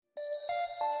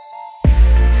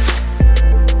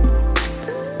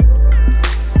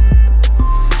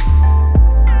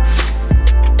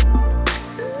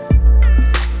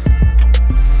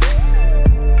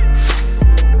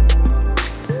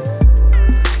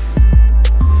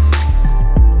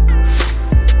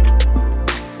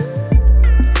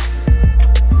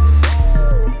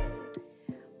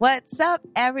What's up,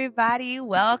 everybody?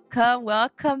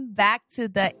 Welcome back to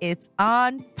the It's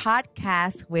On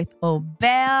podcast with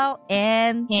Obel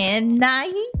and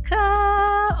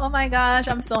Naika. Oh my gosh,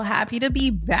 I'm so happy to be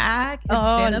back. It's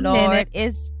been a minute.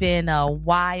 It's been a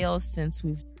while since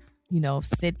we've,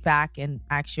 sit back and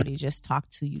actually just talk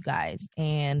to you guys.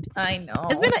 And I know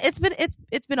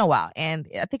it's been a while, and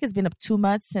I think it's been up 2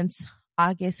 months since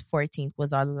August 14th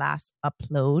was our last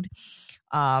upload.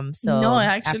 No,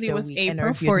 actually it was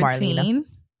April 14th.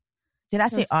 Did I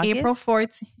say August? April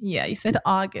 14th. Yeah, you said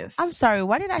August. I'm sorry.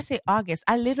 Why did I say August?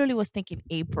 I literally was thinking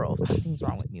April. Something's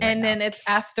wrong with me. And then it's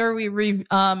after we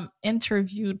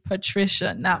interviewed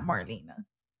Patricia, not Marlena.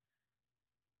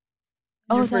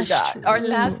 Oh, that's true. Our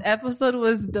last episode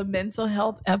was the mental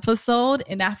health episode.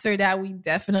 And after that, we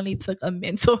definitely took a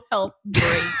mental health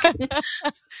break.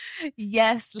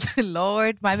 Yes,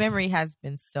 Lord. My memory has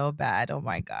been so bad. Oh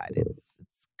my God. It's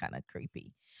kind of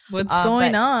creepy. What's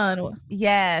going on?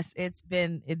 Yes, it's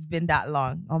been that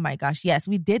long. Oh my gosh. Yes,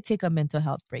 we did take a mental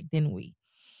health break, didn't we?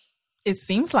 It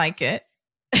seems like it.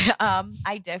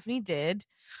 I definitely did.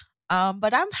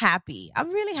 But I'm happy.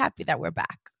 I'm really happy that we're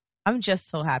back. I'm just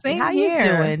so happy. Same How here.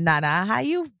 You doing, Nana? How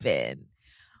you've been?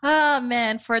 Oh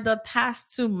man, for the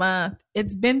past 2 months,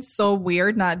 it's been so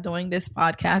weird not doing this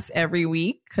podcast every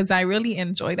week because I really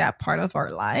enjoy that part of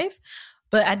our lives.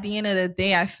 But at the end of the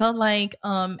day, I felt like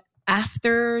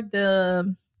after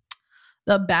the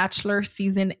Bachelor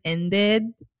season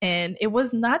ended, and it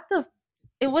was not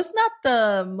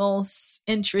the most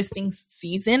interesting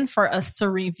season for us to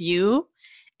review,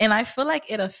 and I feel like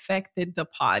it affected the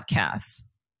podcast.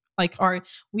 Like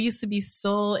we used to be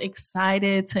so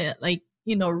excited to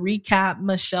recap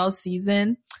Michelle's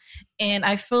season, and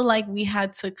I feel like we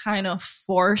had to kind of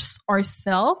force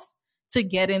ourselves to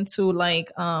get into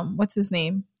what's his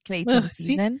name? Clayton's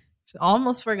season.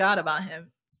 Almost forgot about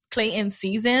him. Clayton's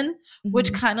season,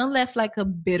 which kind of left like a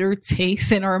bitter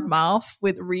taste in our mouth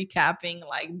with recapping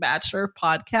like Bachelor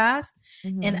podcast.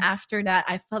 And after that,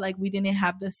 I felt like we didn't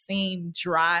have the same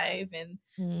drive and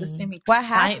the same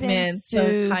excitement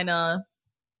to kind of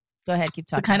go ahead, keep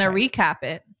talking. To kind of recap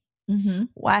it.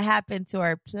 What happened to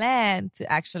our plan to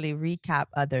actually recap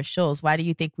other shows? Why do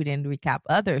you think we didn't recap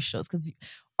other shows? Because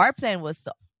our plan was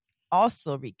to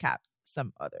also recap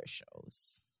some other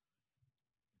shows.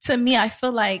 To me, I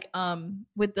feel like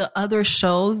with the other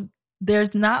shows,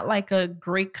 there's not like a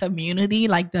great community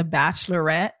like The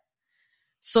Bachelorette.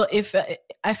 So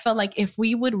I felt like if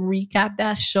we would recap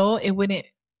that show, it wouldn't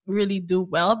really do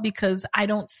well because I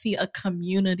don't see a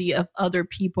community of other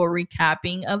people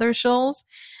recapping other shows.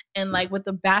 And like with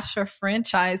the Bachelor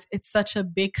franchise, it's such a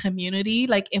big community.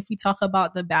 Like if we talk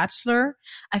about The Bachelor,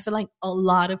 I feel like a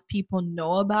lot of people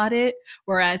know about it.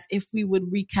 Whereas if we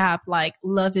would recap like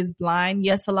Love is Blind,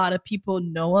 yes, a lot of people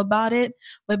know about it,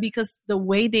 but because the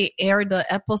way they air the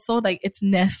episode, like it's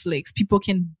Netflix, people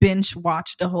can binge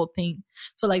watch the whole thing.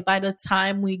 So like by the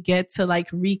time we get to like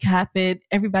recap it,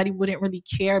 everybody wouldn't really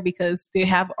care because they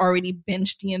have already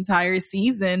binged the entire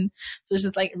season. So it's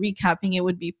just like recapping it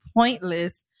would be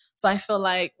pointless. So I feel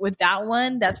like with that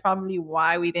one, that's probably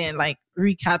why we didn't like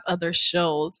recap other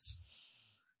shows.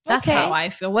 That's how I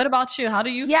feel. What about you? How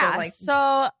do you feel? Like?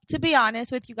 So to be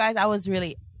honest with you guys, I was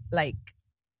really like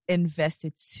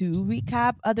invested to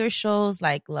recap other shows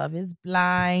like Love is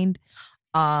Blind.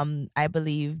 I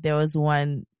believe there was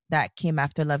one that came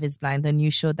after Love is Blind, the new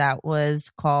show that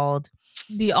was called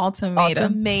The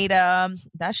Ultimatum.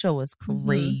 That show was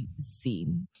crazy.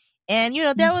 And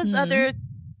there was other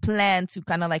plan to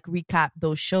kind of like recap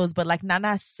those shows, but like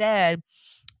Nana said,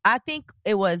 I think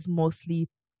it was mostly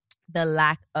the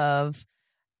lack of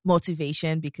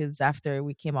motivation because after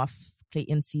we came off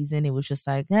Clayton season, it was just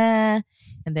like and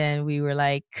then we were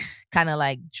like kind of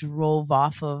like drove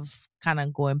off of kind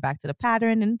of going back to the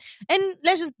pattern, and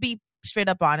let's just be straight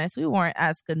up honest, we weren't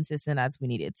as consistent as we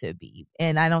needed to be,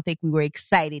 and I don't think we were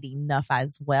excited enough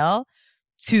as well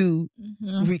to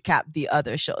recap the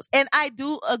other shows. And I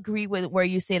do agree with where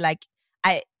you say like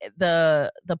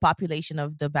the population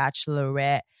of The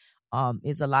Bachelorette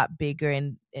is a lot bigger,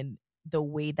 and the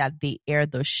way that they air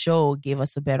the show gave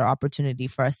us a better opportunity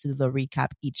for us to do the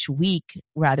recap each week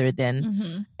rather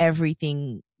than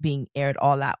everything being aired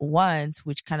all at once,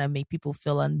 which kind of made people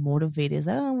feel unmotivated. It's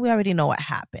like, we already know what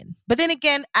happened. But then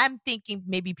again, I'm thinking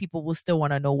maybe people will still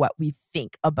want to know what we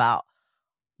think about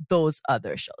those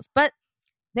other shows. But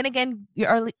then again,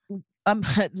 your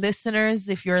listeners,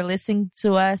 if you're listening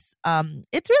to us,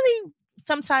 it's really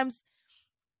sometimes,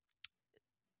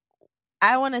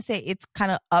 I want to say it's kind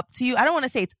of up to you. I don't want to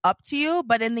say it's up to you,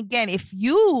 but then again, if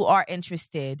you are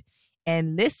interested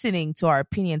in listening to our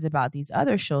opinions about these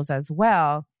other shows as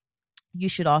well, you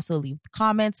should also leave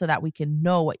comments so that we can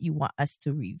know what you want us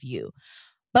to review.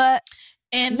 But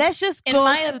let's just go in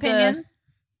my to opinion.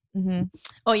 Mm-hmm.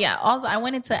 Oh yeah. Also, I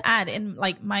wanted to add in,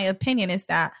 like, my opinion is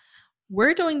that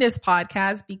we're doing this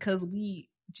podcast because we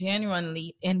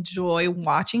genuinely enjoy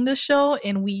watching the show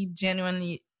and we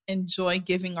genuinely enjoy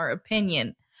giving our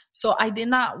opinion. So I did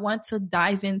not want to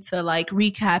dive into like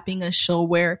recapping a show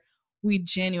where we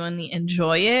genuinely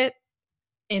enjoy it.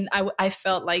 And I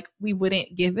felt like we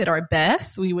wouldn't give it our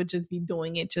best. We would just be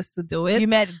doing it just to do it. You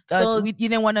meant you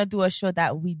didn't want to do a show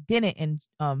that we didn't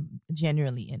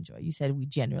genuinely enjoy. You said we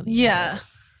genuinely enjoy.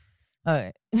 All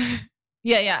right.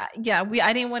 Yeah.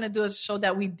 I didn't want to do a show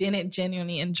that we didn't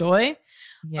genuinely enjoy.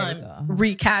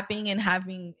 Recapping and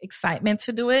having excitement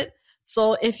to do it.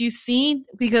 So if you see,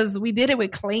 because we did it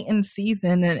with Clayton's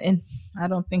season, and I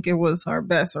don't think it was our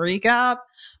best recap,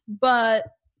 but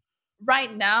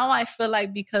right now I feel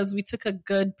like because we took a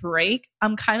good break,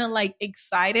 I'm kind of like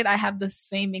excited. I have the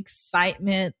same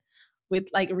excitement with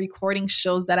like recording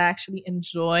shows that I actually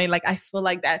enjoy. Like I feel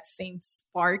like that same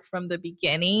spark from the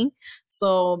beginning.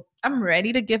 So I'm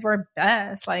ready to give our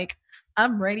best. Like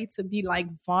I'm ready to be like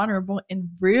vulnerable and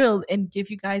real and give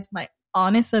you guys my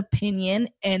honest opinion.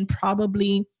 And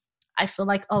probably I feel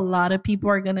like a lot of people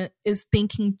is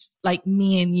thinking like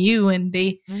me and you, and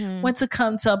they want to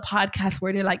come to a podcast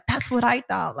where they're like, that's what I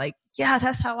thought. Like, yeah,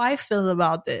 that's how I feel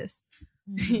about this.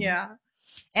 Yeah.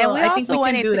 So and I think we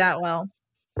can do that well.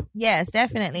 Yes,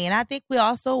 definitely. And I think we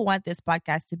also want this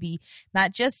podcast to be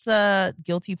not just a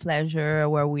guilty pleasure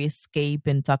where we escape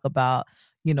and talk about,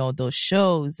 you know, those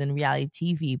shows and reality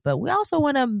TV, but we also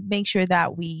want to make sure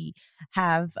that we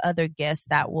have other guests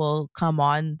that will come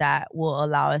on that will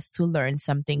allow us to learn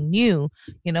something new.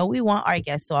 You know, we want our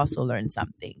guests to also learn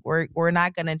something. We're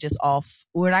not going to just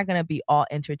we're not going to be all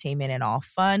entertainment and all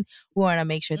fun. We want to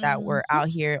make sure that we're out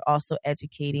here also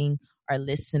educating our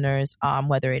listeners,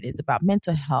 whether it is about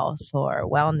mental health or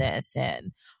wellness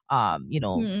and you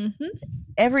know,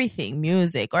 everything,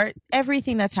 music, or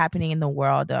everything that's happening in the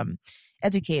world,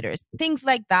 educators, things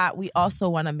like that. We also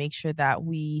want to make sure that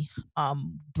we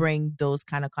bring those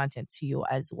kind of content to you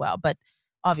as well. But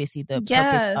obviously the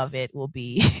purpose of it will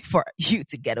be for you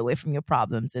to get away from your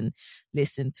problems and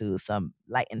listen to some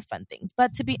light and fun things.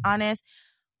 But to be honest,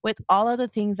 with all of the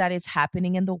things that is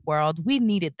happening in the world, we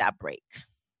needed that break.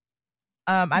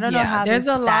 I don't know how there's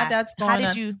a lot that's going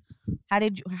on.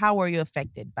 How were you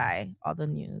affected by all the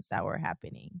news that were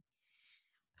happening?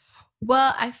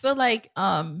 Well, I feel like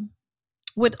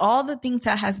with all the things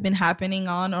that has been happening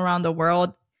around the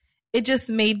world, it just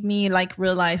made me like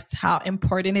realize how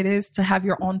important it is to have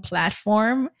your own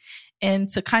platform and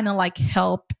to kind of like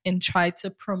help and try to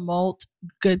promote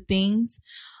good things.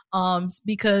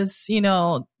 Because, you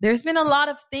know, there's been a lot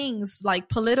of things like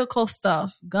political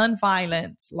stuff, gun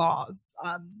violence laws,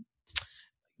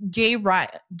 gay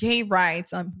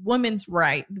rights, women's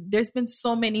rights. There's been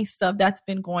so many stuff that's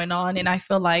been going on. And I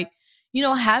feel like, you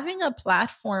know, having a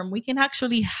platform, we can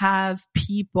actually have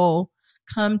people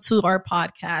come to our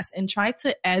podcast and try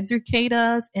to educate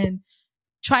us and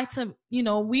try to, you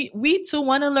know, we too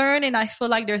want to learn. And I feel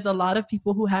like there's a lot of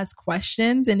people who has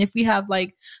questions. And if we have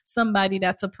like somebody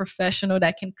that's a professional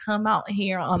that can come out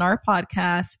here on our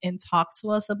podcast and talk to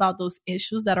us about those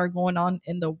issues that are going on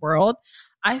in the world,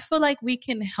 I feel like we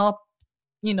can help,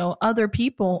 you know, other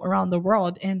people around the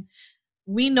world. And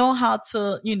we know how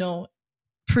to, you know,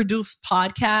 produce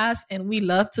podcasts, and we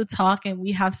love to talk, and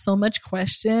we have so much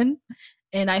question.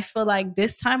 And I feel like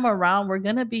this time around, we're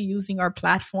going to be using our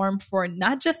platform for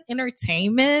not just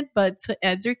entertainment, but to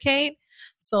educate.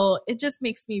 So it just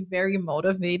makes me very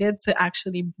motivated to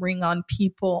actually bring on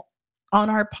people on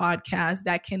our podcast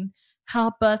that can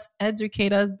help us,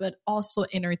 educate us, but also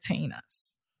entertain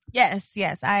us.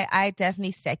 Yes. I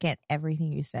definitely second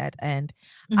everything you said. And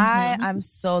I'm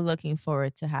so looking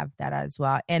forward to have that as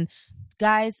well. And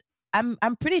guys, I'm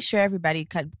pretty sure everybody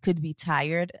could be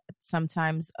tired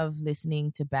sometimes of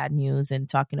listening to bad news and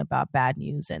talking about bad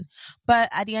news. But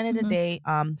at the end of the day,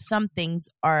 some things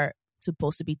are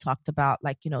supposed to be talked about,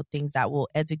 like, you know, things that will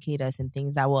educate us and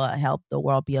things that will help the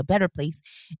world be a better place.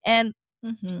 And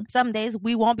some days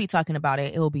we won't be talking about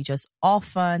it. It will be just all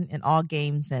fun and all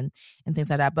games and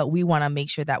things like that. But we want to make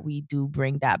sure that we do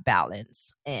bring that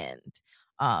balance, and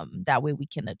that way we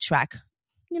can attract,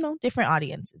 you know, different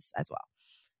audiences as well.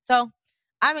 So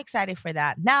I'm excited for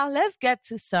that. Now let's get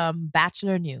to some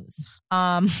Bachelor news.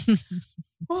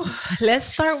 Let's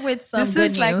start with some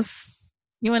good news.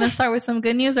 You want to start with some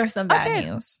good news or some bad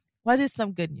news? What is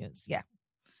some good news? Yeah.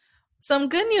 Some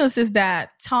good news is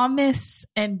that Thomas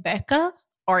and Becca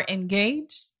are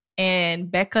engaged. and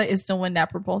Becca is the one that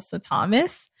proposed to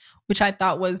Thomas, which I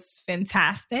thought was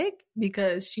fantastic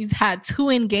because she's had 2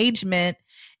 engagements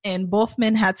and both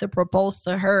men had to propose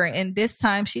to her. And this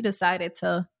time she decided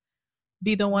to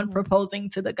be the one proposing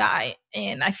to the guy.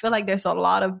 And I feel like there's a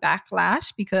lot of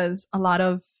backlash because a lot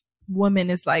of women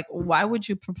is like, why would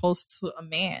you propose to a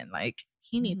man? Like,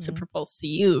 he needs to propose to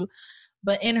you.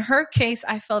 But in her case,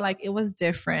 I felt like it was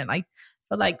different. Like,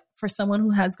 but like for someone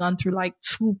who has gone through like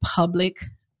 2 public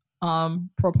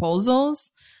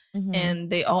proposals and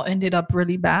they all ended up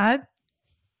really bad,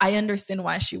 I understand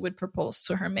why she would propose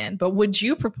to her man. But would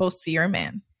you propose to your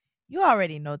man? You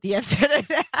already know the answer to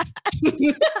that.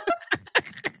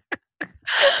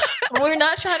 We're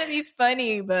not trying to be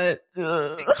funny, but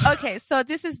okay, so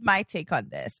this is my take on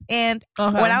this. And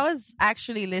when I was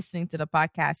actually listening to the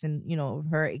podcast and, you know,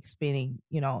 her explaining,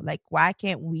 you know, like, why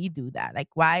can't we do that? Like,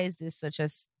 why is this such a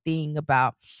thing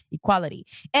about equality?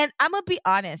 And I'm gonna be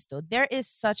honest though, there is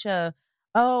such a,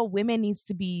 oh, women needs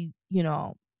to be, you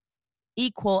know,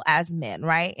 equal as men,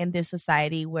 right? In this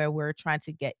society where we're trying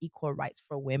to get equal rights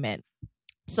for women.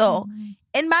 So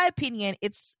in my opinion,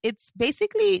 it's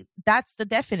basically, that's the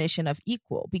definition of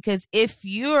equal. Because if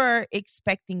you're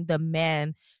expecting the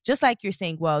men, just like you're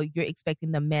saying, well, you're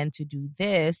expecting the men to do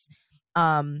this,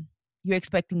 you're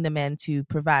expecting the men to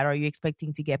provide, or you're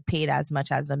expecting to get paid as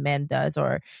much as a man does,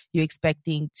 or you're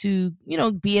expecting to, you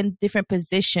know, be in different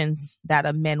positions that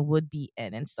a man would be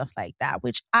in and stuff like that,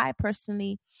 which I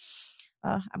personally,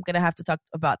 I'm going to have to talk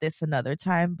about this another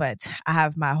time, but I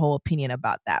have my whole opinion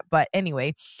about that. But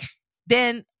anyway,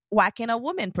 then why can a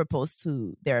woman propose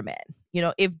to their man? You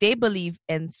know, if they believe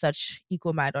in such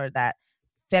equal mind, or that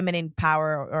feminine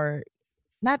power, or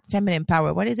not feminine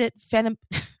power, what is it? Feminism?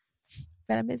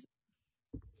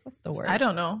 What's the word? I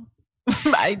don't know.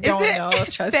 I don't know.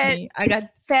 Trust me. I got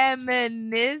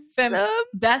feminism.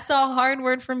 That's a hard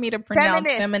word for me to pronounce.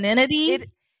 Femininity.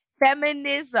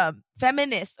 Feminism.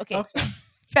 Feminist. Okay.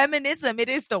 Feminism. It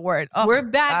is the word. Oh, we're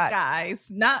back,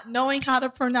 guys. Not knowing how to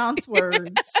pronounce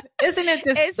words. Isn't it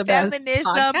this? It's the feminism, best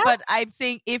podcast? but I'm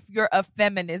saying if you're a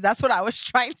feminist. That's what I was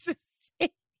trying to say.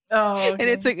 Oh, okay. And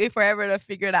it took me forever to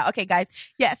figure it out. Okay, guys.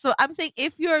 Yeah, so I'm saying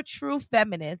if you're a true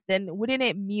feminist, then wouldn't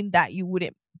it mean that you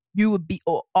would be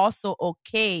also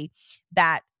okay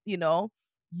that, you know,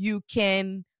 you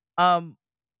can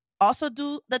also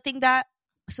do the thing that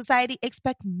society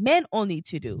expect men only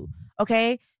to do,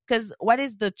 okay? Because what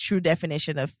is the true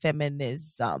definition of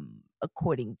feminism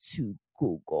according to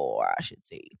Google, or I should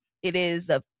say? It is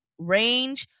a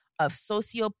range of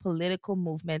socio-political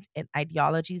movements and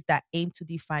ideologies that aim to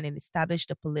define and establish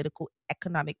the political,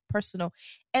 economic, personal,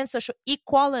 and social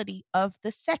equality of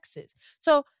the sexes.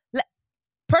 So,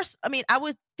 I mean, I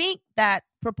would think that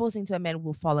proposing to a man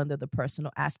will fall under the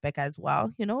personal aspect as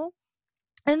well, you know?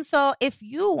 And so if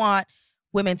you want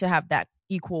women to have that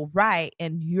equal right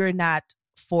and you're not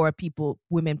for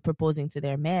women proposing to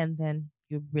their men, then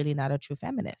you're really not a true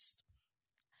feminist.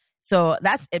 So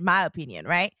that's in my opinion,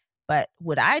 right? But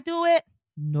would I do it?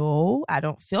 No, I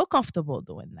don't feel comfortable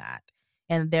doing that.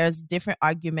 And there's different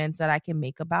arguments that I can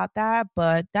make about that,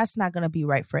 but that's not going to be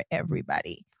right for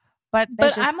everybody. But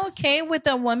I'm okay with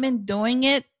a woman doing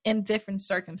it in different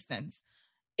circumstances.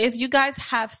 If you guys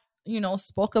have, you know,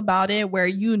 spoke about it where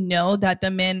you know that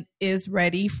the man is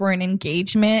ready for an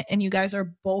engagement and you guys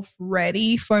are both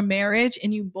ready for marriage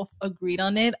and you both agreed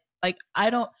on it, like I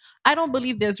don't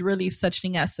believe there's really such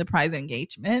thing as surprise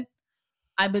engagement.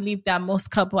 I believe that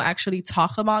most couples actually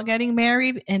talk about getting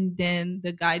married and then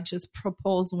the guy just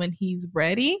proposes when he's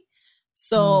ready.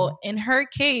 So in her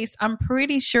case, I'm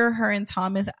pretty sure her and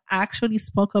Thomas actually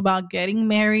spoke about getting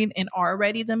married and are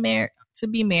ready to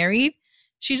be married.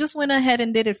 She just went ahead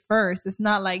and did it first. It's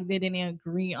not like they didn't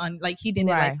agree on, like he didn't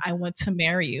like, I want to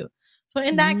marry you. So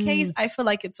in that case, I feel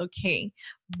like it's okay.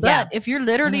 But if you're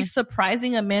literally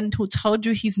surprising a man who told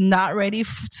you he's not ready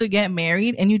to get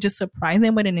married and you just surprise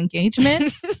him with an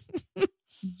engagement,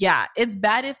 yeah, it's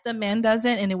bad if the man does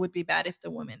it and it would be bad if the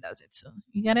woman does it too.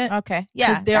 You get it? Okay.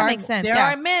 Yeah, that makes sense. There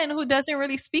are men who doesn't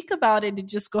really speak about it. They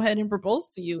just go ahead and propose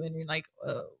to you and you're like,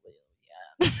 oh,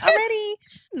 yeah, already.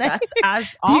 That's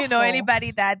as awful. Do you know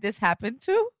anybody that this happened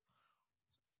to?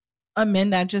 A man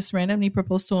that just randomly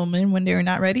proposed to a woman when they were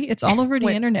not ready. It's all over the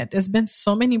internet. There's been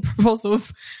so many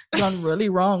proposals gone really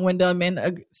wrong when the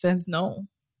man says no.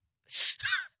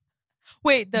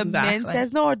 Wait, the man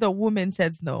says no or the woman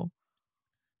says no?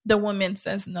 The woman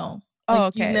says no. Oh,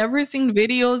 okay. You've never seen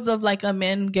videos of like a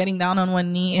man getting down on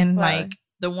one knee and like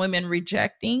the women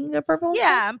rejecting the proposal?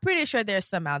 Yeah, I'm pretty sure there's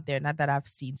some out there. Not that I've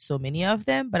seen so many of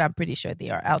them, but I'm pretty sure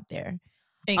they are out there.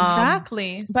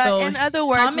 Exactly. But so in other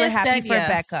words, Thomas, we're happy for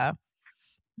Becca.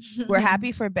 We're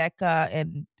happy for Becca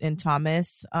and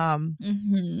Thomas.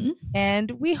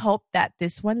 And we hope that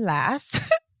this one lasts.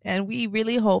 And we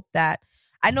really hope that,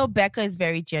 I know Becca is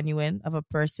very genuine of a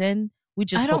person. We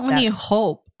just I don't only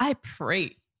hope, I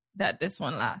pray that this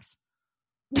one lasts.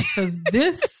 Because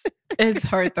this is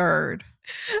her third.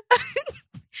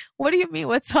 What do you mean?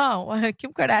 What's wrong?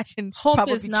 Kim Kardashian Hope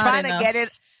probably is not trying enough. to get it.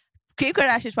 Kim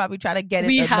Kardashian's probably trying to get it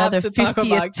We have another to talk 50th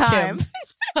about time.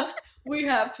 Kim. We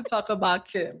have to talk about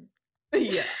Kim.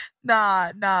 Yeah.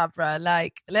 Nah, bro.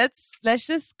 Like, let's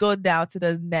just go down to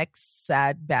the next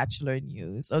sad Bachelor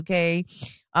news, okay?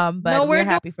 But No, we're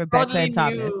happy for Becca worldly and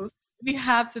Thomas. news. We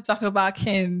have to talk about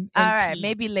Kim. All right, Pete.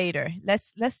 maybe later.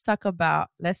 Let's talk about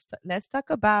let's talk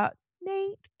about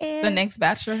Nate and The next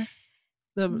Bachelor.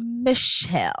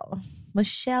 Michelle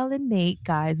and Nate,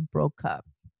 guys, broke up.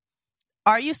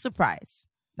 Are you surprised,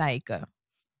 Naika?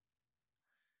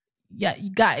 Yeah, you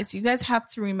guys have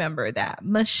to remember that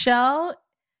Michelle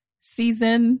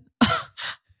season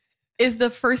is the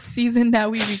first season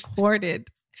that we recorded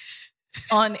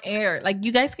on air. Like,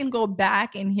 you guys can go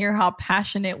back and hear how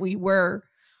passionate we were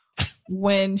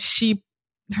when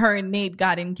her and Nate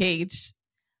got engaged.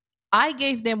 I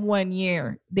gave them 1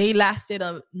 year. They lasted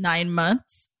 9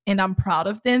 months, and I'm proud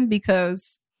of them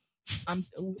because I'm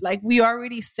like we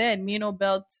already said, me and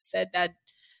Obel said that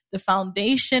the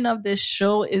foundation of this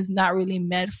show is not really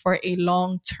meant for a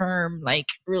long-term like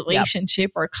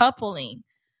relationship or coupling.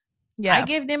 Yeah. I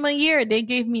gave them 1 year. They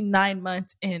gave me 9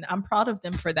 months, and I'm proud of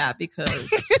them for that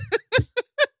because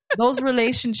those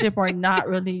relationships are not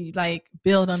really like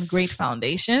built on great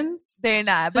foundations. They're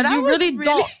not. But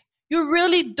you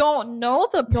really don't know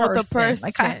the person.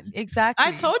 Like exactly.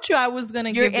 I told you I was going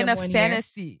to give them 1 year. You're in a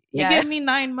fantasy. You gave me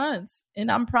 9 months, and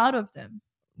I'm proud of them.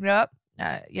 Yep.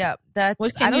 That's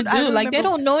what can you do? Like, they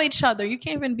don't know each other. You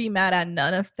can't even be mad at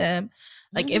none of them.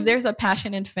 Like, if there's a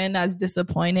passionate fan that's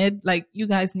disappointed, like, you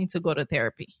guys need to go to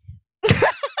therapy.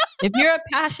 If you're a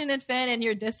passionate fan and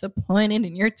you're disappointed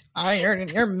and you're tired and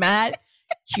you're mad,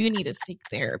 you need to seek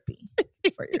therapy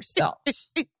for yourself.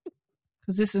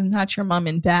 Because this is not your mom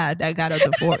and dad that got a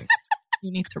divorce.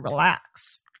 You need to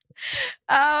relax.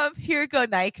 Here go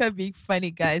Naika being funny,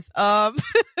 guys. I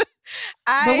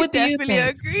definitely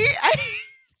agree.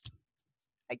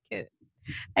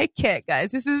 I can't,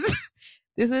 guys. This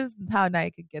is how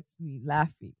Naika gets me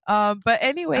laughing. But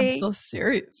anyway, I'm so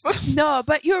serious. No,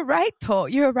 but you're right, though.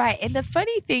 You're right. And the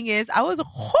funny thing is, I was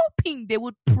hoping they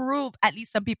would prove at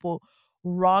least some people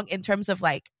wrong in terms of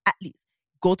like at least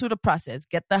go through the process,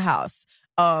 get the house,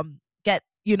 get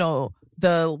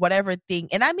the whatever thing,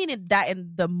 and I mean that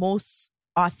in the most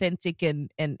authentic and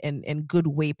good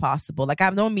way possible. Like, I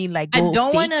don't mean like I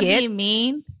don't want to be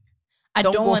mean. I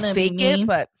don't want to fake it,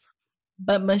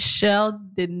 but Michelle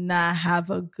did not have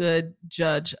a good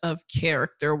judge of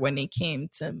character when it came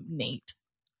to Nate.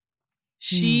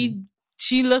 She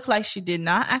looked like she did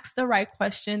not ask the right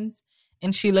questions,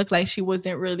 and she looked like she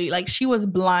wasn't really like she was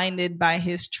blinded by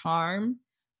his charm,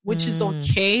 which is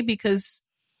okay because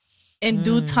in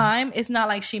due time, it's not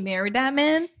like she married that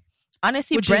man.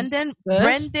 Honestly, Brendan,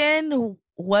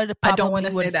 what I don't want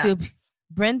to say that.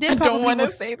 Brendan, I don't want to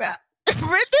say that.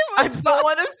 I don't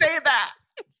want to say that.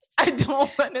 I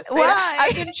don't want to say that.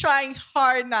 I've been trying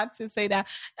hard not to say that.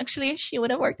 Actually, she would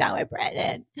have worked out with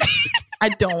Brendan. I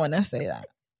don't want to say that.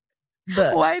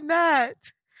 But why not?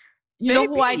 You know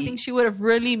who I think she would have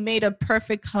really made a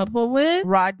perfect couple with?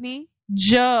 Rodney?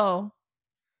 Joe.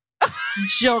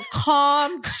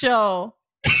 Calm Joe.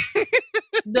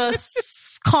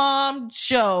 The calm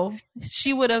Joe.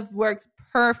 She would have worked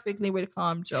perfectly with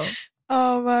calm Joe.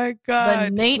 Oh my God.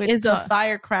 But Nate is a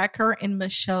firecracker and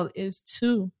Michelle is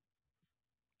too.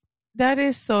 That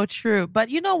is so true. But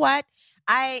you know what?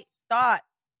 I thought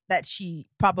that she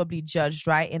probably judged,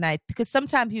 right? And because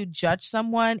sometimes you judge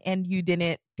someone and you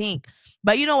didn't think.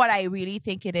 But you know what I really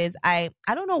think it is? I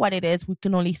don't know what it is. We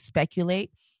can only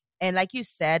speculate. And like you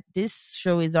said, this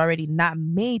show is already not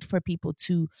made for people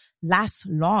to last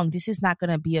long. This is not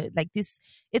going to be like this.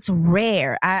 It's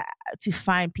rare to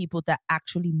find people that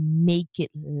actually make it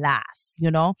last,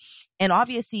 And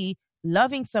obviously,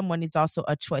 loving someone is also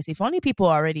a choice. If only people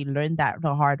already learned that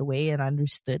the hard way and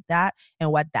understood that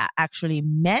and what that actually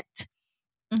meant,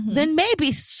 then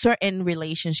maybe certain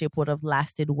relationship would have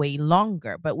lasted way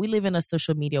longer. But we live in a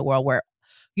social media world where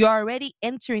you're already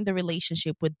entering the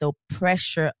relationship with the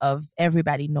pressure of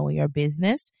everybody knowing your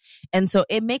business. And so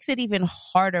it makes it even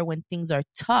harder when things are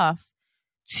tough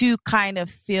to kind of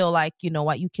feel like, you know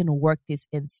what, you can work this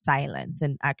in silence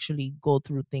and actually go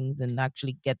through things and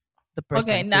actually get the person.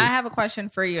 Okay, now I have a question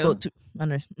for you. I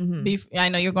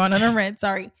know you're going on a rant.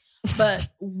 Sorry. But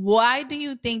why do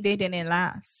you think they didn't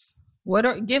last?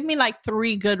 Give me like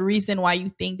 3 good reasons why you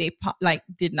think they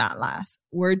did not last.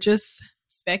 We're just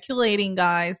speculating,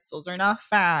 guys. Those are not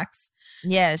facts.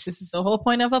 Yes. This is the whole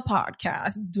point of a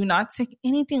podcast. Do not take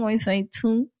anything we say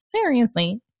too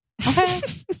seriously. Okay.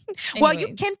 Well,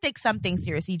 you can take something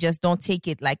seriously, just don't take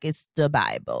it like it's the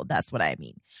Bible. That's what I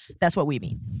mean. That's what we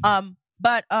mean.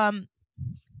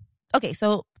 Okay,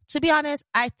 so to be honest,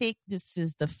 I think this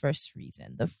is the first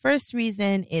reason. The first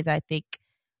reason is I think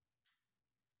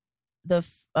the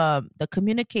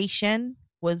communication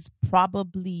was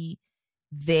probably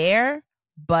there,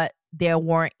 but there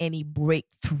weren't any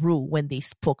breakthrough when they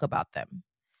spoke about them.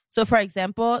 So, for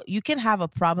example, you can have a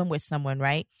problem with someone,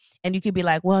 right? And you could be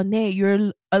like, well, Nate,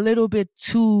 you're a little bit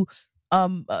too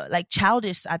like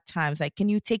childish at times. Like, can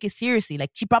you take it seriously? Like,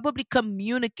 she probably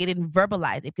communicated and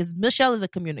verbalized it because Michelle is a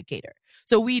communicator.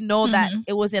 So we know that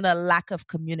it wasn't a lack of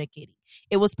communicating.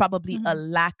 It was probably a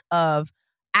lack of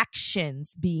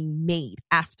actions being made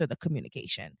after the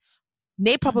communication.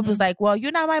 Nate probably was like, well,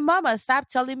 you're not my mama. Stop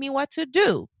telling me what to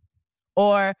do.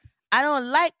 Or I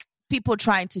don't like people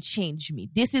trying to change me.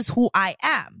 This is who I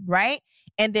am, right?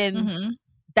 And then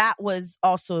that was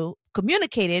also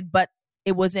communicated, but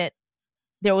there wasn't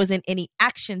any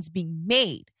actions being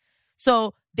made.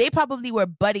 So they probably were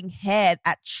butting head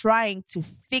at trying to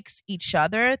fix each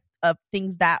other of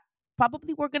things that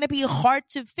probably were going to be hard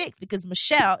to fix because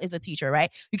Michelle is a teacher, right?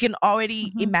 You can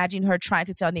already imagine her trying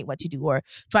to tell Nate what to do or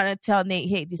trying to tell Nate,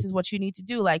 hey, this is what you need to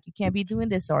do. Like, you can't be doing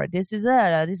this or this is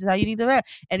how you need to do.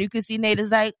 And you can see Nate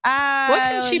is like,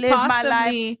 I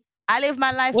live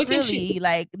my life freely.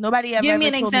 Like, nobody ever give me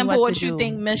an example what you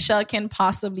think Michelle can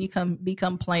possibly be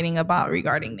complaining about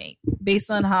regarding Nate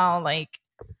based on how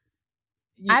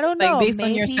I don't know, based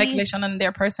on your speculation on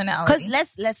their personality.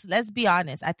 Because let's be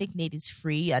honest, I think Nate is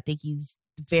free. I think he's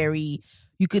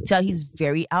you could tell he's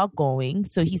very outgoing.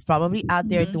 So he's probably out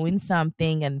there doing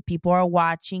something and people are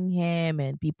watching him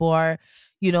and people are,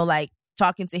 like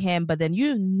talking to him, but then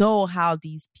how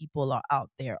these people are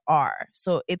out there are.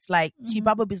 So it's like she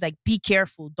probably is like, be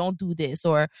careful, don't do this,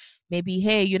 or maybe,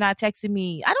 hey, you're not texting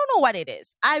me. I don't know what it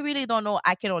is. I really don't know.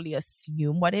 I can only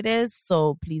assume what it is.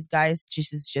 So please, guys,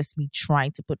 this is just me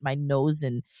trying to put my nose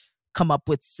and come up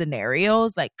with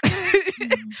scenarios. Like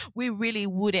we really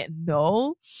wouldn't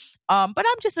know. But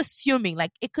I'm just assuming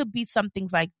like it could be some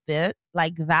things like that,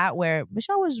 where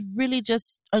Michelle was really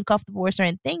just uncomfortable with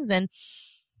certain things and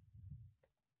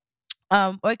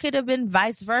or it could have been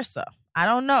vice versa. I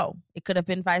don't know. It could have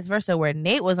been vice versa where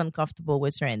Nate was uncomfortable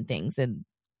with certain things and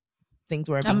things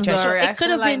were being changed. Sorry, it could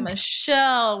have been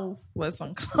Michelle was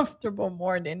uncomfortable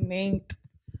more than Nate.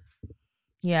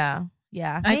 Yeah.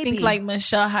 I think like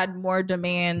Michelle had more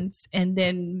demands and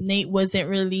then Nate wasn't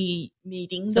really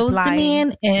meeting those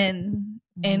demands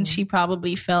and she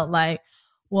probably felt like,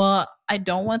 well, I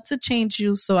don't want to change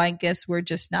you, so I guess we're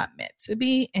just not meant to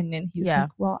be. And then he's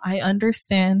like, well, I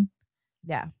understand.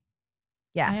 Yeah.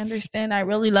 I understand. I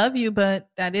really love you, but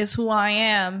that is who I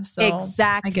am. So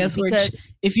exactly. I guess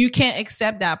if you can't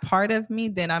accept that part of me,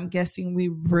 then I'm guessing we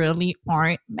really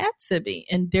aren't meant to be.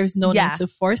 And there's no need to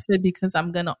force it because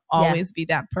I'm going to always be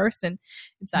that person.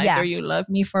 It's either you love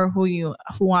me for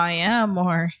who I am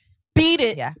or beat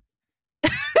it. Yeah.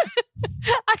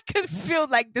 I could feel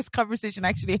like this conversation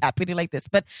actually happening like this,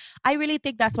 but I really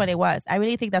think that's what it was. I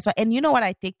really think that's what, and you know what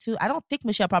I think too? I don't think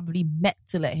Michelle probably meant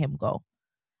to let him go.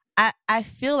 I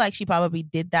feel like she probably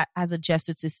did that as a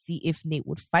gesture to see if Nate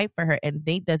would fight for her, and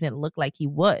Nate doesn't look like he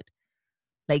would.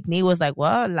 Like Nate was like,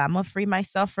 well, I'm gonna free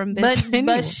myself from this.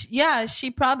 But she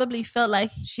probably felt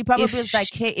like she probably was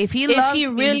like, hey, if he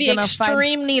really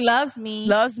extremely loves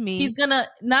me, he's gonna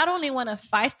not only want to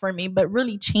fight for me, but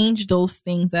really change those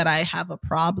things that I have a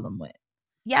problem with.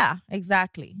 Yeah,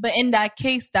 exactly. But in that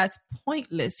case, that's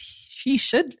pointless. She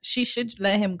should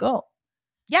let him go.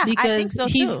 Yeah, because I think so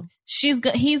too.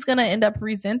 He's gonna end up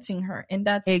resenting her, and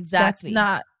that's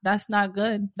not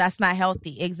good. That's not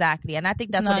healthy. Exactly, and I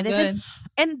think that's what it is.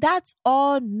 And that's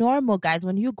all normal, guys.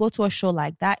 When you go to a show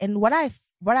like that, and what I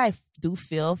do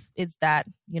feel is that,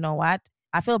 you know what,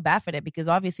 I feel bad for them because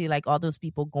obviously, like all those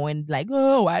people going like,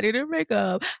 oh, why did it break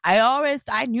up?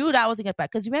 I knew that was a good part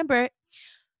because remember,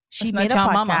 she made a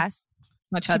podcast.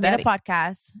 She made a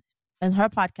podcast, and her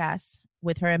podcast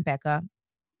with her and Becca.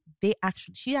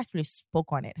 She actually spoke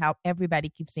on it, how everybody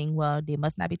keeps saying, well, they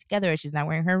must not be together, she's not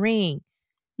wearing her ring.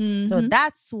 So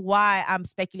that's why I'm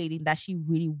speculating that she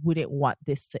really wouldn't want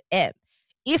this to end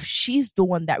if she's the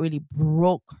one that really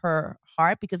broke her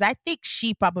heart, because I think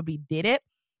she probably did it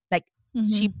like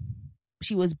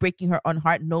she was breaking her own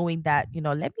heart knowing that,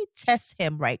 let me test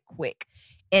him right quick,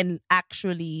 and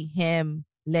actually him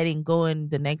letting go, and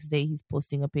the next day he's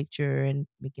posting a picture and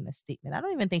making a statement. I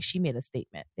don't even think she made a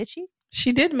statement. Did she?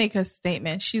 She did make a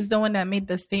statement. She's the one that made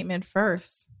the statement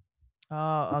first.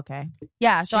 Oh, okay.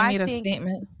 Yeah, so I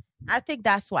think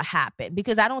that's what happened,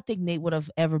 because I don't think Nate would have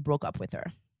ever broke up with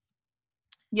her.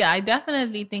 Yeah, I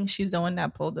definitely think she's the one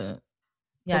that pulled the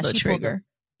trigger.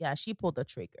 She pulled the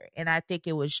trigger. And I think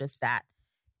it was just that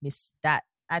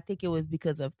I think it was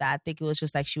because of that. I think it was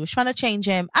just like she was trying to change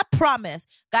him. I promise.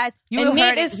 Guys,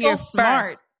 Nate is so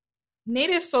smart. Nate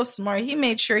is so smart. He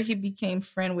made sure he became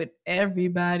friend with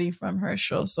everybody from her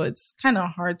show. So it's kind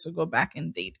of hard to go back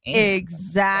and date anyone.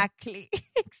 Exactly.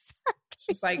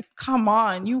 She's like, come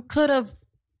on. You could have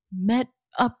met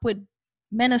up with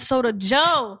Minnesota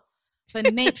Joe.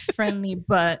 But Nate friendly,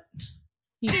 but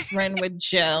he's friend with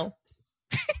Joe.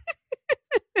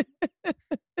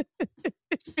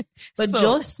 But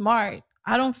Joe's smart.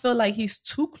 I don't feel like he's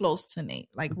too close to Nate,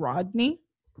 like Rodney.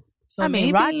 So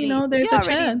maybe, Rodney, there's a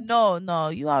chance. No,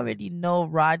 you already know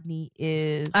Rodney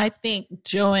is. I think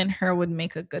Joe and her would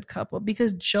make a good couple,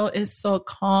 because Joe is so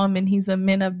calm and he's a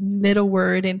man of little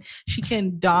word, and she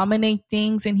can dominate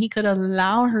things, and he could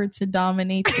allow her to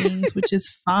dominate things, which is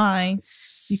fine,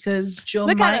 because Joe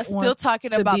might want talking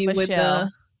to about be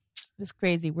Michelle. It's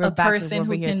crazy. We're a back person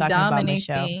over who here can talking dominate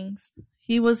about things.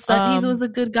 He was a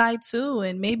good guy too,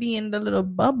 and maybe in the little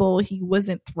bubble he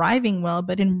wasn't thriving well,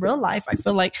 but in real life I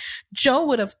feel like Joe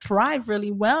would have thrived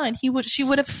really well, and she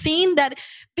would have seen that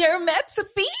they're meant to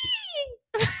be.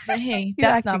 But hey,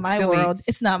 that's not my world.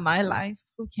 It's not my life.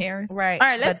 Who cares? Right. All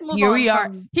right, let's move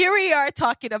on. Here we are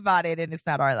talking about it, and it's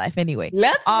not our life anyway.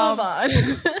 Let's move on.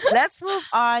 Let's move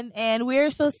on. And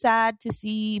we're so sad to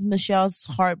see Michelle's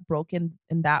heart broken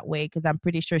in that way, because I'm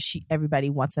pretty sure everybody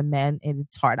wants a man, and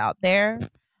it's hard out there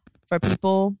for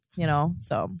people,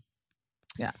 so.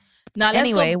 Yeah. Now,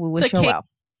 anyway, we wish her well.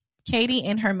 Katie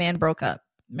and her man broke up.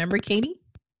 Remember Katie?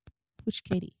 Which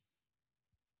Katie?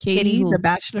 Katie, the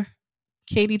Bachelor.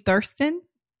 Katie Thurston,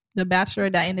 the Bachelor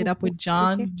that ended up with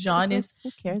John.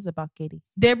 Who cares about Katie?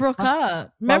 They broke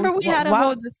up. Remember, we had a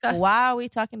whole discussion. Why are we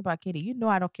talking about Katie? You know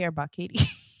I don't care about Katie.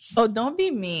 Oh, don't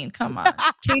be mean. Come on.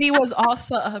 Katie was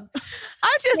also a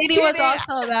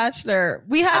Bachelor.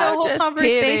 We had a whole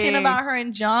conversation about her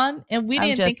and John, and we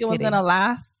didn't think it was going to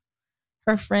last.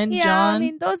 Her friend John. I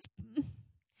mean,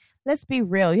 let's be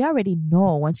real. You already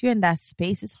know once you're in that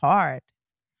space, it's hard.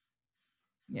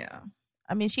 Yeah.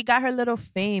 I mean, she got her little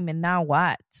fame, and now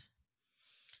what?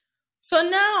 So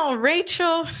now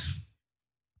Rachel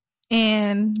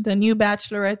and the new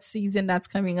Bachelorette season that's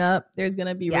coming up, there's going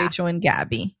to be Rachel and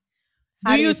Gabby.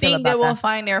 Do you think they will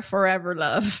find their forever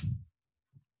love?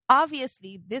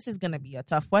 Obviously, this is going to be a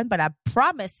tough one, but I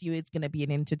promise you it's going to be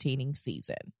an entertaining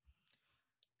season.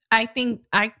 I think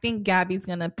Gabby's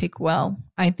going to pick well.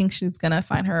 I think she's going to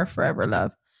find her forever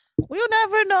love. We'll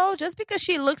never know. Just because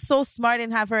she looks so smart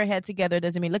and have her head together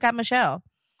doesn't mean. Look at Michelle.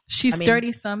 She's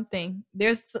 30-something.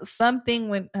 There's something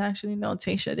when actually no,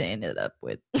 Tayshia they ended up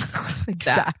with.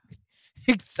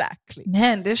 Exactly.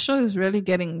 Man, this show is really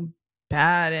getting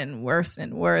bad and worse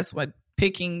with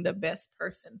picking the best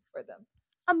person for them.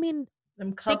 I mean,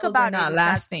 them couples are not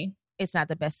lasting. It's not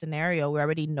the best scenario. We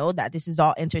already know that this is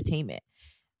all entertainment.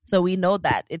 So we know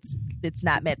that it's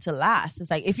not meant to last.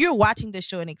 It's like if you're watching the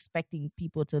show and expecting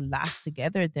people to last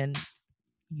together, then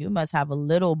you must have a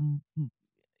little,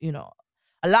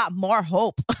 a lot more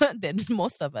hope than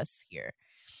most of us here.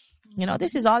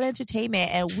 This is all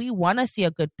entertainment, and we want to see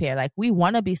a good pair. Like, we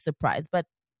want to be surprised, but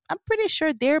I'm pretty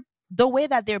sure the way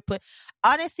that they're put.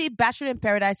 Honestly, Bachelor in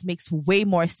Paradise makes way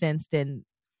more sense than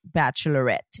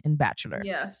Bachelorette and Bachelor.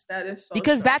 Yes, that is so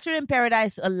because true. Bachelor in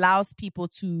Paradise allows people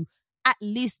to at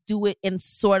least do it in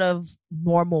sort of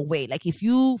normal way. Like, if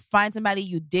you find somebody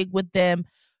you dig with them,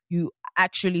 you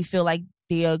actually feel like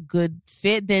they're a good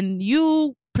fit, then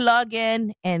you plug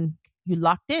in and you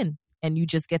locked in and you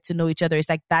just get to know each other. It's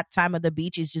like that time of the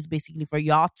beach is just basically for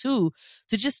y'all two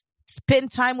to just spend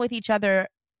time with each other.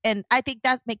 And I think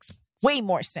that makes way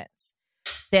more sense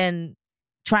than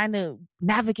trying to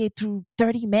navigate through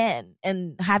 30 men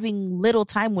and having little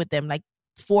time with them, like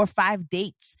 4 or 5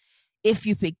 dates if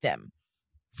you pick them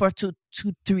for 2-3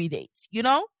 dates,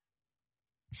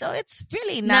 So it's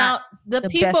really not the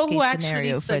people who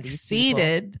actually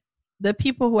succeeded. The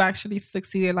people who actually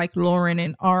succeeded, like Lauren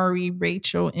and Ari,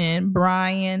 Rachel and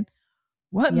Brian,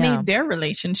 what made their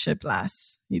relationship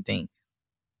last, you think?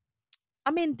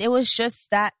 I mean, it was just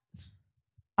that,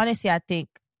 honestly, I think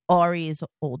Ari is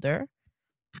older.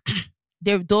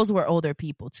 Those were older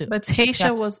people too. But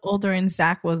Tayshia was older and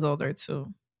Zach was older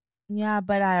too. Yeah,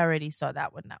 but I already saw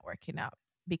that one not working out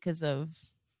because of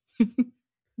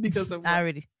what?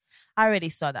 I I already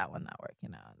saw that one not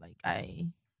working out. Like I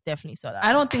definitely saw that.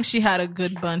 I don't think she had a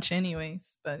good bunch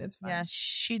anyways, but it's fine. Yeah,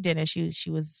 she didn't. She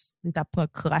was with a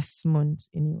classmate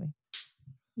anyway.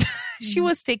 She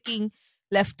was taking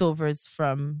leftovers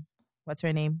from what's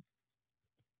her name?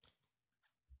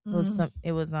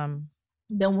 It was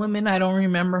the woman, I don't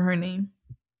remember her name.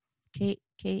 Kate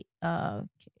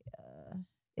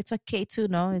it's a K too,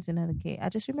 no? Isn't it a K? I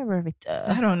just remember it.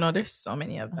 I don't know. There's so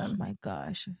many of them. Oh my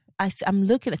gosh. I'm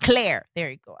looking at Claire.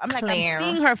 There you go. I'm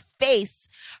seeing her face.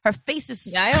 Her face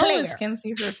is I Claire. always can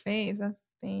see her face. That's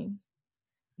the thing.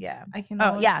 Yeah. I can.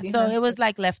 Oh yeah. So it was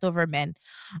like Leftover Men.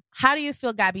 How do you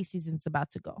feel Gabby season's about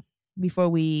to go? Before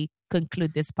we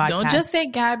conclude this podcast. Don't just say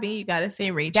Gabby. You got to say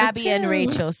Rachel. Gabby too. and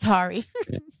Rachel. Sorry.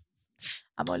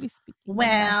 I'm only speaking.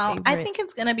 Well, I think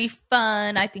it's going to be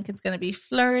fun. I think it's going to be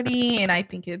flirty. And I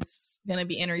think it's going to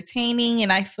be entertaining.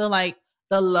 And I feel like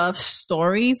the love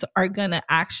stories are going to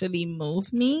actually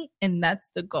move me. And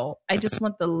that's the goal. I just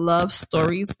want the love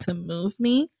stories to move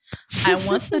me. I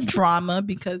want the drama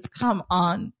because, come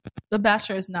on, The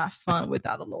Bachelor is not fun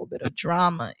without a little bit of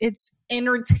drama. It's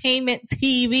entertainment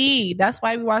TV. That's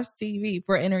why we watch TV,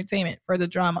 for entertainment, for the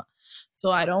drama.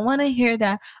 So I don't want to hear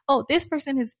that, oh, this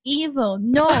person is evil.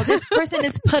 No, this person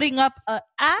is putting up an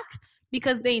act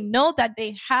because they know that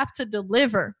they have to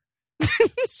deliver.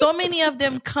 So many of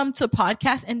them come to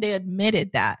podcasts and they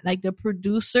admitted that. Like the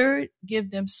producer give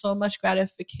them so much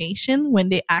gratification when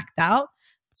they act out.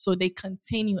 So they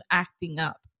continue acting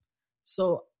up.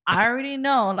 So I already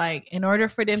know, like, in order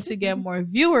for them to get more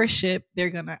viewership, they're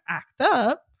going to act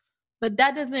up. But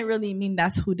that doesn't really mean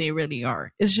that's who they really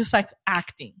are. It's just like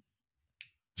acting.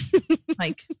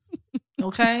 Like,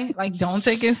 okay, like don't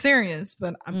take it serious,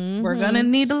 but we're gonna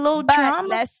need a little drama.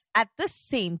 Let's, at the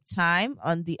same time,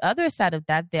 on the other side of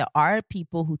that, there are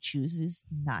people who chooses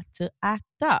not to act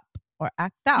up or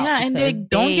act out. Yeah, and they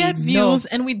don't get views,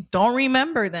 and we don't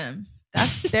remember them.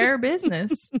 That's their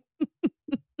business.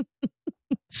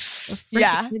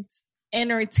 Yeah, it's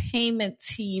entertainment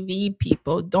TV.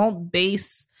 People don't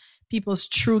base people's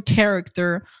true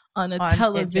character on a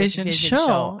television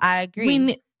show. I agree. We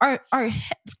need our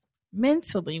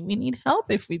mentally, we need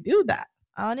help if we do that.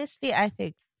 Honestly, I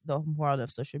think the world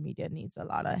of social media needs a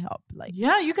lot of help. Like,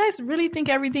 yeah, you guys really think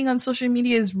everything on social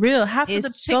media is real? Half of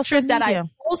the pictures that I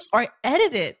post are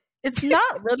edited. It's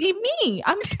not really me.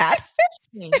 I'm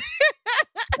catfishing.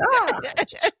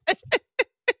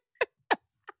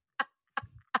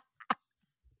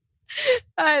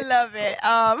 I love it.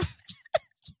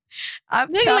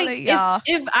 I'm telling y'all,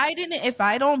 if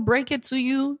I don't break it to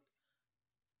you,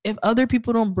 if other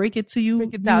people don't break it to you,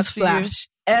 newsflash,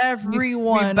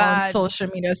 everyone on social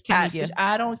media is catfish.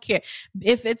 I don't care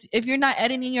if you're not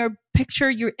editing your picture,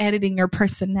 you're editing your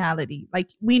personality.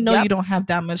 Like, we know you don't have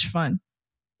that much fun.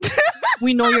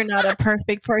 We know you're not a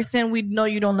perfect person. We know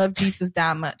you don't love Jesus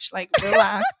that much. Like,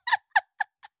 relax.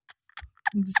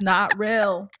 It's not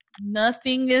real.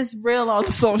 Nothing is real on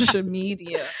social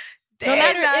media. No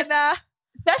matter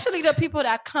especially the people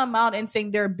that come out and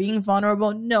saying they're being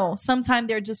vulnerable. No, sometimes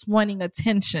they're just wanting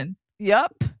attention.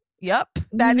 Yep.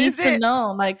 That need to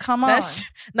know. Like, come on.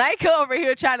 Nika over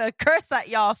here trying to curse at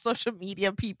y'all social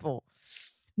media people.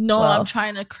 No, I'm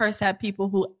trying to curse at people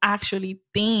who actually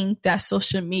think that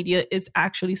social media is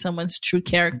actually someone's true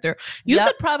character. You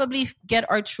could probably get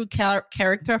our true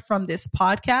character from this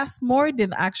podcast more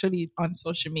than actually on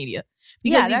social media.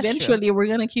 Because eventually we're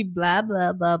going to keep blah,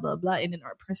 blah, blah, blah, blah. And then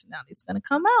our personality is going to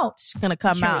come out. It's going to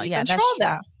come out. Yeah, that's true.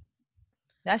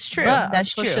 That's true.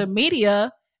 That's true. Social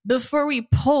media, before we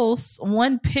post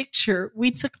one picture,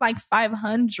 we took like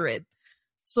 500.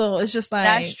 So it's just like,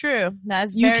 that's true.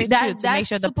 That's very true. To make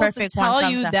sure the perfect one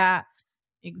comes out. That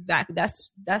exactly.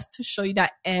 That's to show you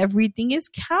that everything is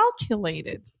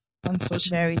calculated on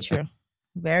social media. Very true.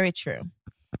 Very true.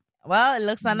 Well, it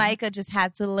looks like Nika just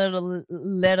had to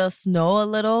let us know a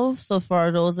little. So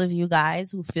for those of you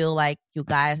guys who feel like you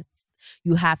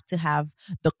have to have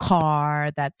the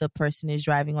car that the person is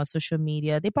driving on social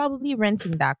media, they're probably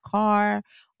renting that car,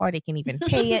 or they can even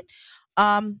pay it.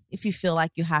 If you feel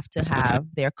like you have to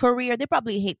have their career, they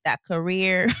probably hate that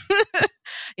career.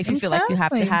 If you feel like you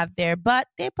have to have their butt,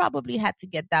 they probably had to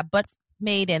get that butt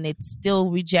made, and it's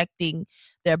still rejecting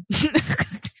their.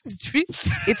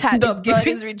 The butt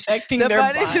is rejecting their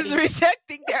body.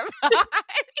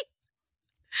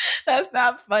 That's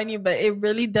not funny, but it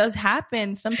really does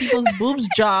happen. Some people's boobs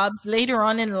jobs later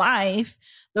on in life,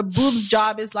 the boobs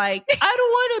job is like, I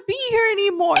don't want to be here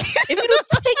anymore. If you don't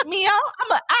take me out, I'm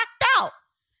going to act out.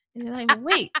 And you're like,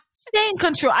 wait, stay in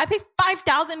control. I paid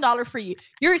 $5,000 for you.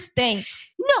 You're staying.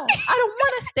 No, I don't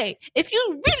want to stay. If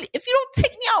you don't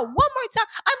take me out one more time,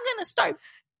 I'm going to start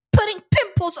putting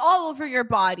pimples all over your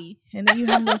body. And then you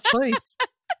have no choice.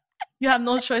 You have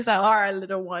no choice. Like, all right,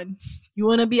 little one, you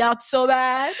want to be out so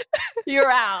bad?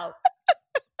 You're out.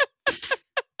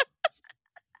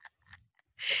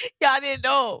 Y'all didn't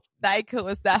know Nika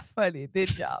was that funny,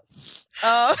 did y'all?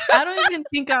 I don't even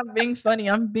think I'm being funny.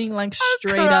 I'm being like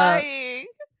straight up.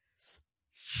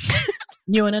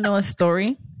 You want to know a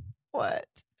story? What?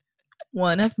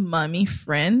 One of mommy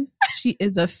friend, she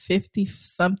is a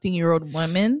 50-something-year-old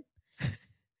woman.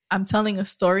 I'm telling a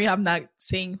story. I'm not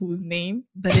saying whose name,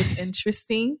 but it's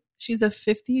interesting. She's a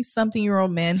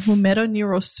 50-something-year-old man who met a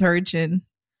neurosurgeon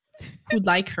who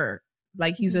liked her.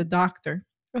 Like, he's a doctor.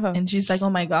 Uh-huh. And she's like, oh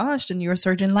my gosh, the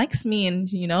neurosurgeon likes me.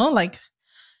 And, you know, like,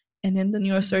 and then the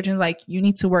neurosurgeon like, you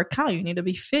need to work out. You need to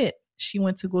be fit. She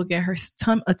went to go get her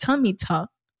a tummy tuck.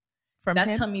 From that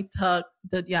him? Tummy tuck,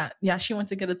 she went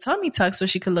to get a tummy tuck so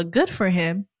she could look good for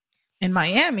him in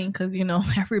Miami. Because, you know,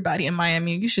 everybody in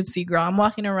Miami, you should see, girl, I'm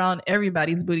walking around,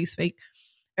 everybody's booty's fake.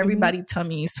 Everybody's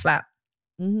tummy is flat.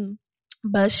 Mm-hmm.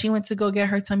 But she went to go get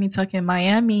her tummy tuck in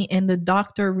Miami, and the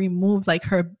doctor removed like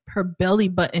her belly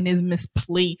button is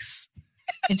misplaced.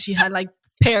 And she had like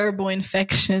terrible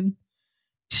infection.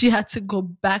 She had to go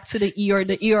back to the ER.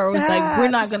 The ER was like, we're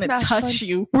not going to touch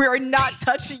you. We're not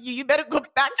touching you. You better go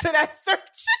back to that surgeon.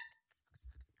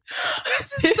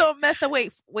 This is so messed up.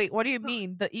 Wait, what do you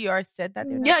mean? The ER said that?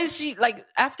 Yeah, she like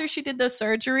after she did the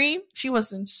surgery, she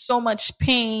was in so much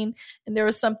pain, and there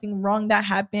was something wrong that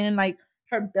happened. Like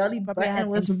her belly button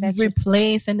was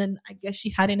replaced, and then I guess she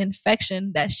had an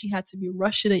infection that she had to be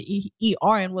rushed to the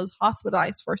ER and was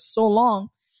hospitalized for so long.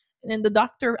 And then the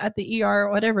doctor at the ER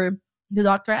or whatever, the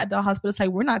doctor at the hospital is like,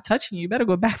 we're not touching you. You better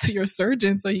go back to your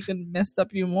surgeon so he can mess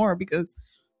up you more, because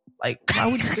like, why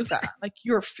would you do that? Like,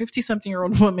 you're a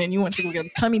 50-something-year-old woman. You went to go get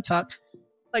a tummy tuck.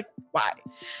 Like, why?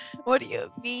 What do you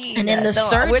mean? And then the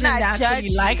surgeon that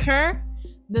actually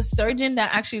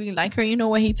liked her, you know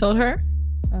what he told her?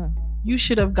 You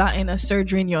should have gotten a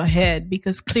surgery in your head,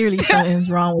 because clearly something's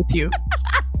wrong with you.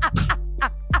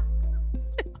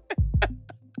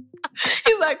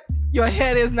 He's like, your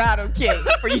head is not okay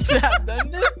for you to have done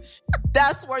this.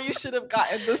 That's where you should have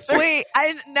gotten the surgery. Wait,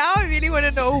 I really want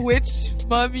to know which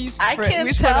mummy's. I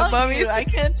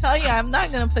can't tell you. I'm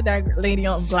not gonna put that lady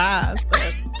on blast, but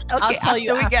okay, I'll tell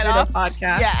you after we get off the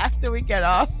podcast. Yeah, after we get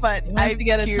off. But I to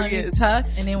get a tummy tuck,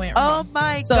 and it went wrong. Oh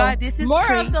my god, this is more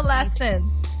crazy. Of the lesson.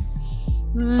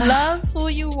 Love who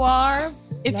you are.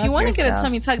 If you want to get a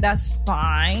tummy tuck, that's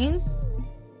fine.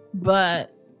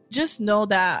 But just know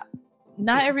that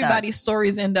not everybody's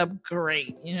stories end up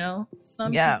great, you know?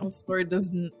 Some people's story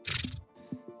doesn't.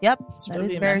 Yep, that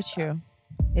is very true.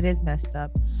 It is messed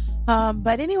up.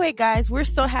 But anyway, guys, we're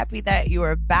so happy that you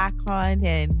are back on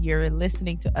and you're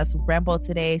listening to us ramble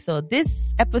today. So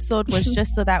this episode was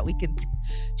just so that we can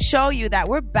show you that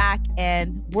we're back,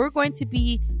 and we're going to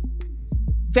be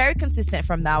very consistent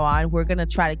from now on. We're going to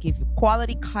try to give you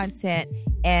quality content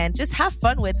and just have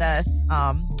fun with us.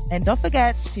 And don't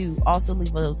forget to also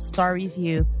leave a star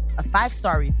review, a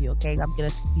 5-star review, okay? I'm going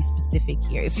to be specific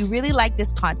here. If you really like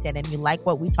this content and you like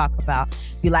what we talk about,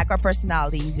 you like our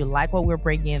personalities, you like what we're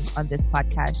bringing on this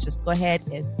podcast, just go ahead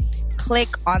and click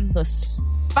on the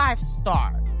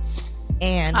 5-star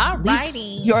and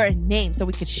leave your name so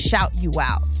we could shout you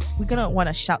out. We're going to want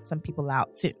to shout some people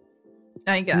out too.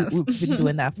 I guess. We've been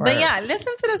doing that for But yeah,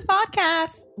 listen to this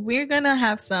podcast. We're going to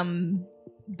have some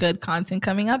good content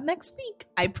coming up next week.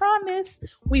 I promise.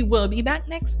 We will be back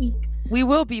next week.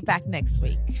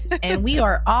 And we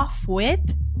are off with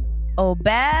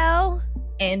Obel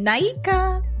and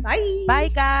Nika. Bye.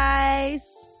 Bye, guys.